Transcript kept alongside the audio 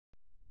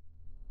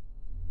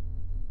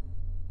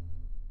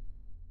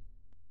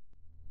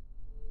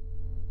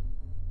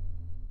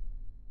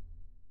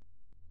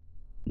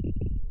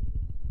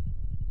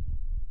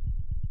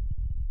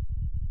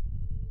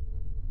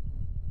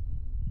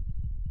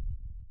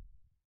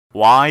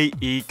y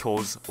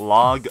equals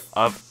log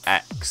of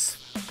x,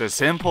 the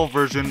simple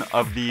version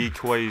of the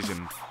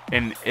equation.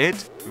 In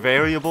it,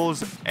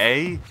 variables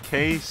a,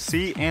 k,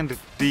 c, and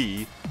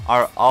d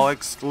are all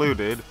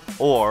excluded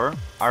or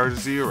are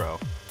 0.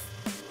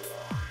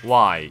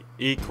 Y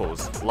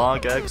equals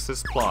log x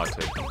is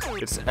plotted.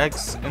 Its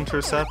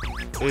x-intercept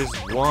is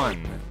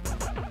 1.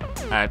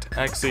 At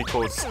x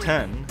equals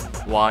 10,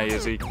 y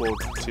is equal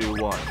to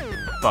 1.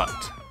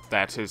 But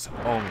that is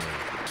only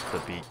the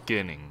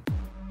beginning.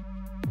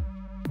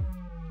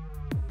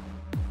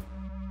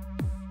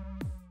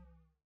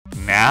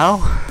 Now?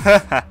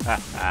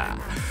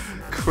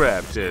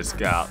 Crap just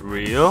got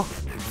real.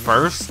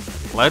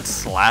 First, let's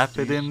slap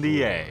it in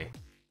the A.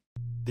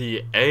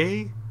 The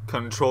A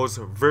controls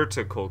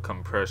vertical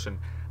compression.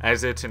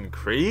 As it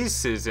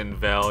increases in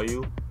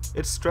value,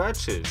 it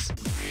stretches.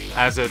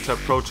 As it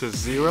approaches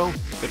 0,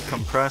 it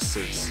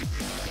compresses.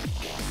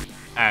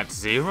 At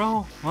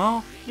 0,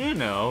 well, you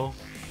know,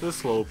 the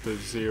slope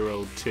is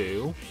 0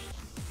 too.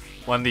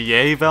 When the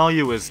A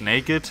value is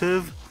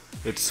negative,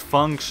 its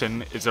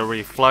function is a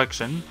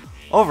reflection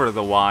over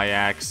the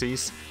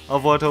y-axis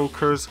of what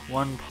occurs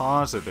when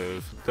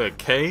positive. The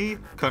K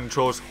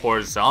controls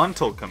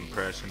horizontal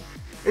compression.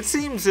 It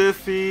seems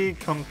iffy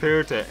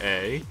compared to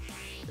A.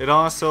 It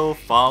also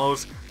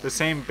follows the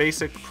same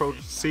basic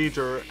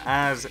procedure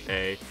as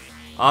A,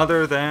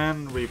 other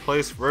than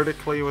replace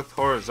vertically with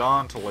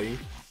horizontally,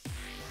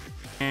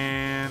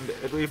 and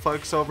it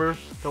reflects over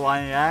the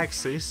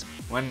y-axis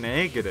when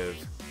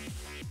negative.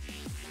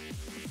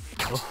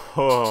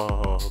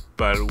 Oh,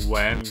 but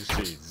when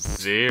she's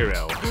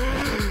 0,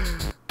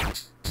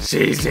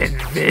 she's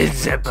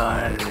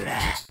invisible.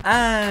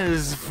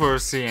 As for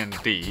C and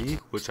D,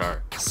 which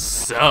are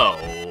so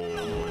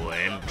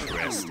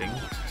interesting,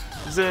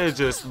 they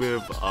just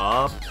move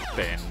up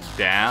and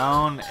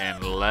down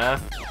and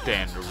left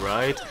and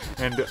right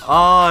and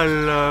all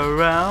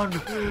around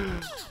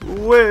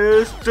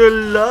with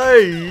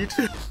delight.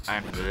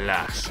 And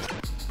last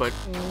but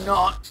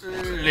not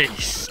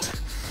least,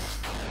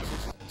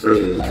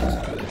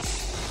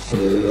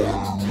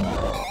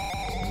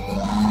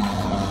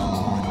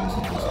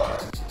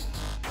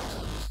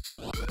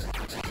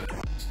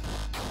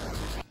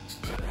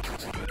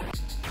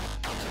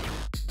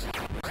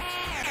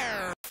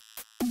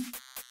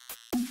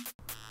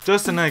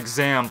 just an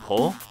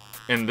example.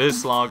 In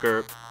this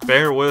logger,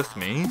 bear with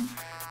me,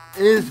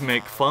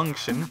 rhythmic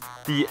function,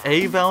 the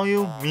A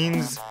value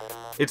means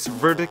it's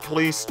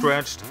vertically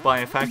stretched by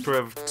a factor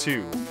of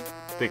 2.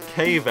 The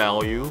K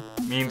value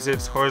means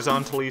it's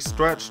horizontally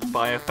stretched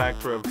by a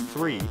factor of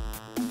 3.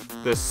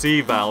 The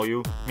C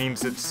value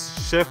means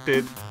it's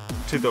shifted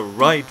to the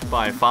right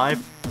by 5.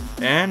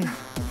 And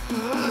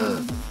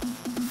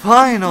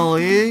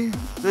finally,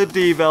 the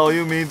D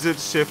value means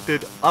it's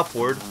shifted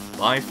upward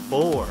by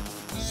 4.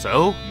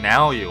 So,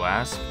 now you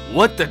ask,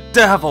 what the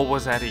devil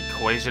was that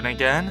equation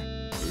again?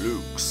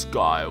 Luke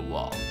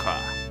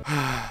Skywalker.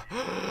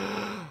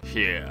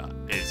 Here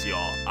is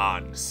your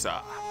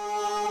answer.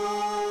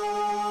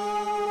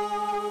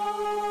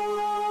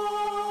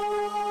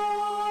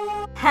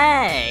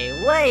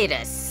 Hey, wait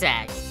a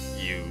sec.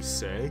 You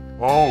say?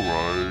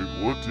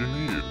 Alright, what do you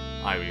need?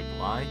 I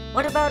reply.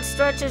 What about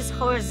stretches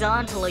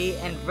horizontally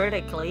and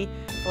vertically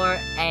for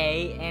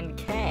A and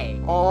K?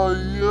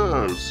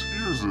 Yes,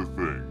 here's the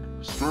thing.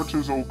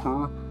 Stretches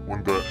occur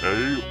when the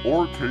A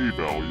or K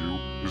value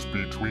is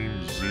between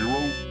 0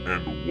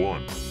 and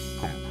 1.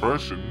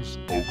 Compressions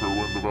occur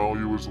when the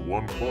value is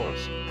 1+.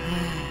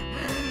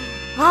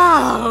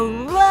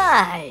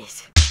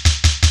 Alright!